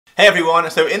Hey everyone,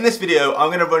 so in this video I'm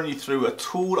going to run you through a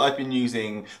tool I've been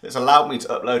using that's allowed me to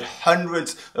upload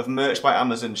hundreds of Merch by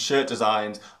Amazon shirt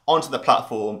designs onto the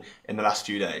platform in the last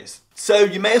few days. So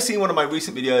you may have seen one of my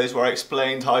recent videos where I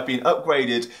explained how I've been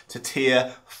upgraded to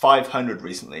tier 500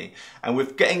 recently, and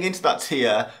with getting into that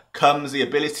tier comes the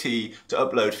ability to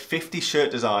upload 50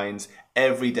 shirt designs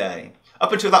every day.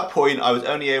 Up until that point, I was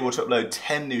only able to upload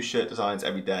 10 new shirt designs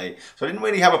every day, so I didn't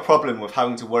really have a problem with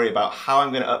having to worry about how I'm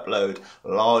going to upload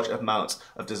large amounts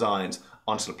of designs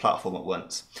onto the platform at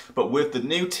once. But with the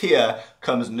new tier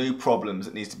comes new problems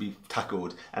that needs to be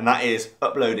tackled, and that is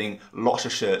uploading lots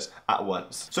of shirts at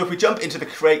once. So if we jump into the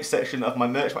create section of my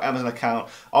Merch by Amazon account,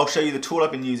 I'll show you the tool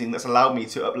I've been using that's allowed me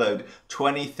to upload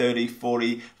 20, 30,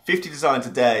 40, 50 designs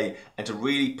a day and to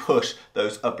really push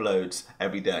those uploads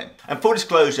every day. And full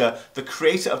disclosure, the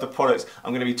creator of the products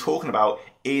I'm going to be talking about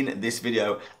in this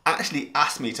video actually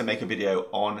asked me to make a video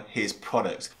on his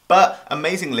product. But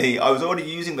amazingly, I was already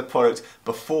using the product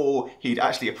before he'd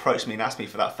actually approached me and asked me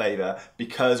for that favor,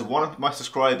 because one of my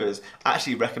subscribers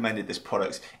actually recommended this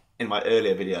product in my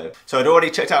earlier video. So I'd already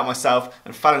checked it out myself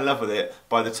and fell in love with it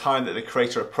by the time that the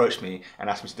creator approached me and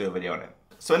asked me to do a video on it.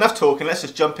 So enough talking, let's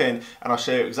just jump in and I'll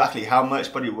show you exactly how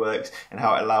MerchBuddy works and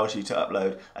how it allows you to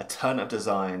upload a ton of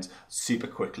designs super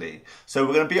quickly. So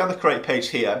we're going to be on the create page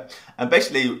here, and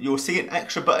basically you'll see an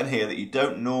extra button here that you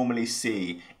don't normally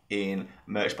see in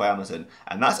Merch by Amazon,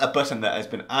 and that's a button that has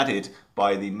been added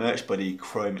by the MerchBuddy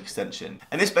Chrome extension.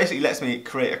 And this basically lets me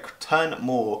create a ton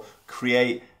more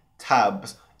create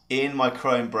tabs in my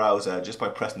Chrome browser just by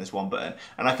pressing this one button,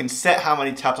 and I can set how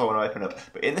many tabs I want to open up.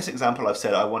 But in this example I've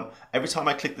said every time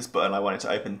I click this button I want it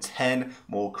to open 10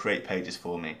 more create pages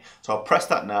for me. So I'll press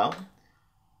that now,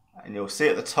 and you'll see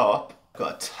at the top I've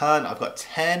got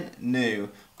 10 new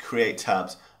create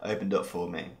tabs opened up for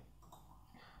me.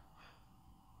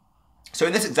 So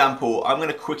in this example, I'm going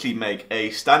to quickly make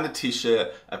a standard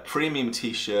t-shirt, a premium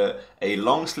t-shirt, a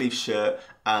long sleeve shirt,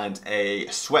 and a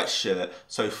sweatshirt.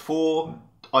 So 4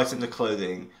 items of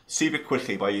clothing super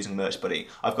quickly by using MerchBuddy.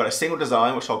 I've got a single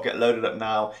design which I'll get loaded up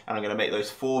now, and I'm going to make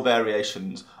those 4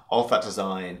 variations of that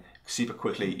design super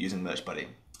quickly using MerchBuddy.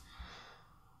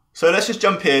 So let's just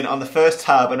jump in on the first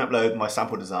tab and upload my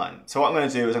sample design. So what I'm going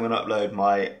to do is I'm going to upload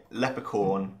my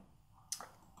leprechaun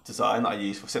design that I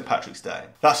used for St. Patrick's Day.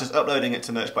 That's just uploading it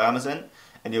to Merch by Amazon,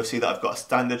 and you'll see that I've got a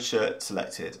standard shirt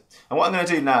selected. And what I'm going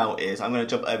to do now is I'm going to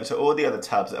jump over to all the other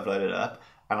tabs that I've loaded up,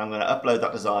 and I'm going to upload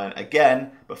that design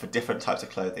again, but for different types of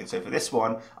clothing. So for this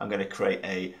one, I'm going to create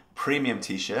a premium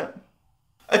t-shirt.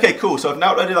 Okay, cool. So I've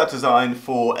now uploaded that design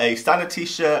for a standard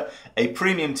t-shirt, a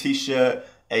premium t-shirt,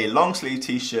 a long sleeve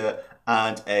t-shirt,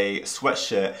 and a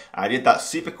sweatshirt. I did that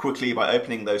super quickly by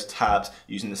opening those tabs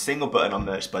using the single button on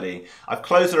MerchBuddy. I've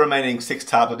closed the remaining 6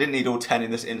 tabs. I didn't need all 10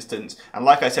 in this instance, and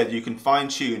like I said, you can fine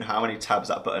tune how many tabs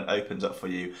that button opens up for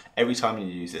you every time you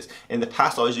use this. In the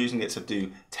past I was using it to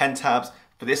do 10 tabs.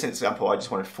 For this example, I just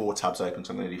wanted 4 tabs open,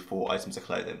 so I'm going to do 4 items of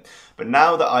clothing. But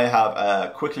now that I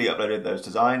have quickly uploaded those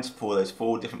designs for those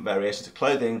 4 different variations of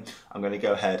clothing, I'm going to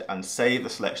go ahead and save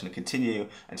the selection and continue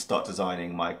and start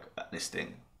designing my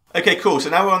listing. Okay, cool.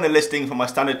 So now we're on the listing for my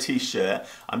standard t-shirt.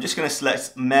 I'm just going to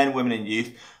select men, women, and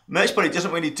youth. MerchBuddy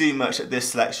doesn't really do much at this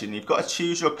selection. You've got to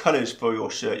choose your colours for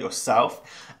your shirt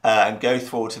yourself and go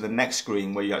forward to the next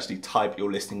screen where you actually type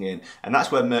your listing in. And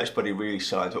that's where MerchBuddy really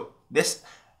shines. But this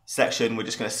section we're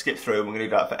just going to skip through, and we're going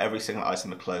to do that for every single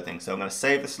item of clothing. So I'm going to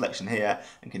save the selection here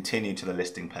and continue to the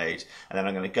listing page. And then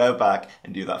I'm going to go back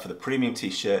and do that for the premium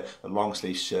t-shirt, the long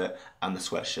sleeve shirt, and the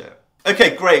sweatshirt.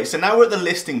 Okay, great. So now we're at the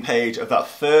listing page of that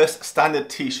first standard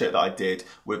t-shirt that I did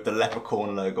with the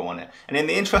leprechaun logo on it. And in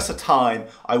the interest of time,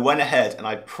 I went ahead and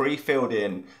I pre-filled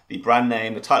in the brand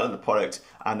name, the title of the product,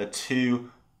 and the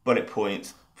 2 bullet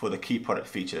points for the key product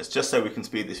features, just so we can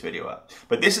speed this video up.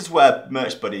 But this is where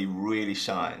MerchBuddy really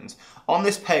shines. On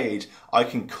this page, I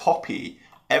can copy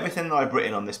everything that I've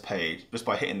written on this page just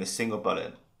by hitting this single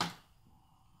button.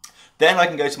 Then I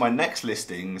can go to my next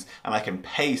listings and I can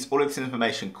paste all of this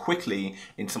information quickly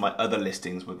into my other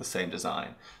listings with the same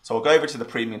design. So I'll go over to the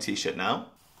premium t-shirt now.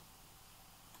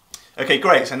 Okay,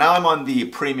 great. So now I'm on the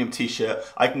premium t-shirt.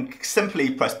 I can simply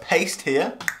press paste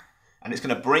here, and it's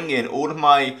going to bring in all of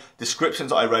my descriptions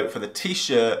that I wrote for the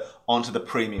t-shirt onto the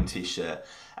premium t-shirt.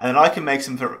 And then I can make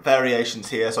some variations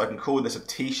here. So I can call this a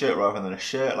t-shirt rather than a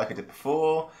shirt like I did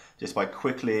before, just by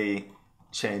quickly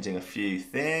changing a few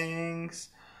things.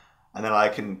 And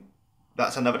then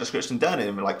that's another description done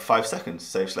in like 5 seconds.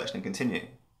 Save selection and continue.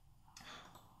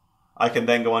 I can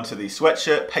then go on to the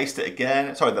sweatshirt, paste it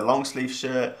again. Sorry, the long sleeve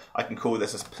shirt. I can call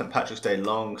this a St. Patrick's Day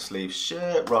long sleeve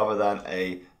shirt rather than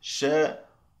a shirt.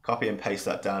 Copy and paste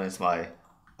that down into my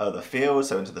other fields.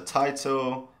 So into the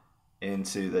title,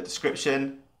 into the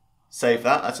description, save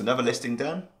that. That's another listing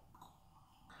done.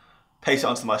 Paste it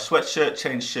onto my sweatshirt,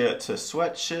 change shirt to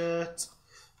sweatshirt.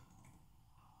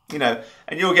 You know,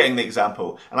 and you're getting the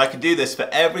example. And I can do this for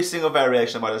every single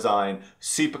variation of my design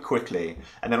super quickly.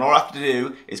 And then all I have to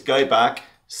do is go back,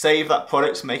 save that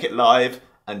product, make it live,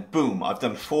 and boom, I've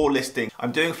done 4 listings.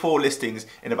 I'm doing 4 listings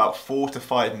in about 4 to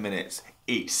 5 minutes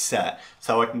each set.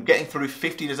 So I'm getting through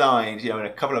 50 designs, you know, in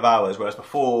a couple of hours, whereas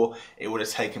before it would have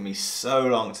taken me so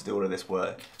long to do all of this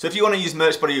work. So if you want to use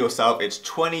Merch Buddy yourself, it's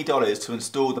 $20 to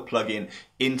install the plugin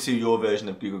into your version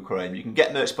of Google Chrome. You can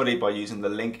get Merch Buddy by using the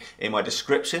link in my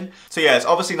description. So yeah, it's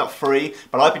obviously not free,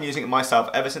 but I've been using it myself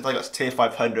ever since I got to tier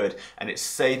 500, and it's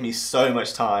saved me so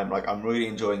much time. Like, I'm really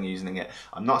enjoying using it.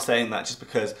 I'm not saying that just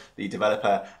because the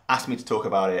developer asked me to talk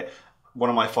about it. One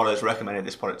of my followers recommended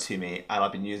this product to me, and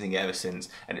I've been using it ever since,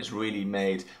 and it's really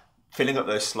made filling up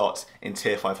those slots in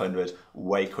tier 500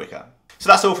 way quicker. So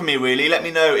that's all from me really. Let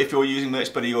me know if you're using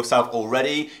Merch Buddy yourself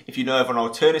already. If you know of an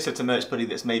alternative to Merch Buddy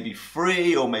that's maybe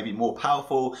free or maybe more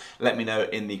powerful, let me know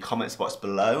in the comments box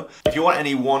below. If you want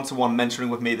any one-to-one mentoring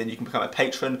with me, then you can become a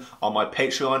patron on my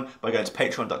Patreon by going to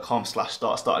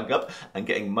patreon.com/startingup and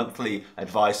getting monthly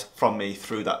advice from me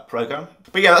through that program.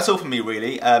 But yeah, that's all from me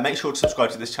really. Make sure to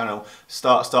subscribe to this channel,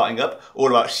 Starting Up, all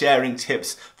about sharing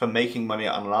tips for making money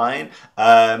online.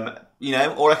 You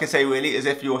know, all I can say really is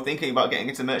if you're thinking about getting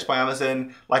into Merch by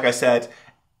Amazon, like I said,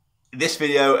 this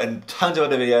video and tons of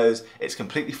other videos, it's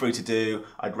completely free to do.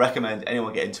 I'd recommend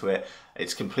anyone get into it.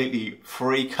 It's completely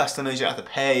free customers. You don't have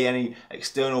to pay any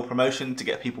external promotion to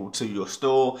get people to your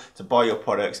store to buy your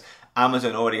products.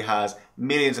 Amazon already has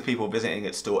millions of people visiting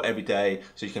its store every day,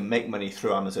 so you can make money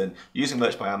through Amazon using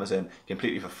Merch by Amazon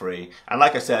completely for free. And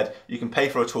like I said, you can pay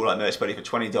for a tool like Merch Buddy for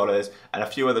 $20 and a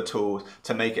few other tools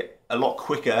to make it a lot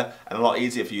quicker and a lot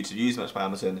easier for you to use Merch by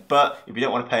Amazon. But if you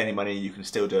don't want to pay any money, you can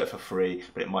still do it for free,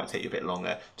 but it might take you a bit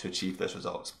longer to achieve those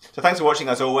results. So thanks for watching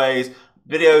as always.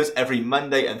 Videos every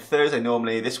Monday and Thursday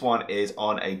normally. This one is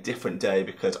on a different day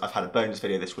because I've had a bonus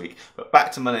video this week. But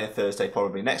back to Monday and Thursday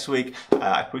probably next week.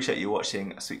 I appreciate you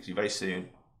watching. I'll speak to you very soon.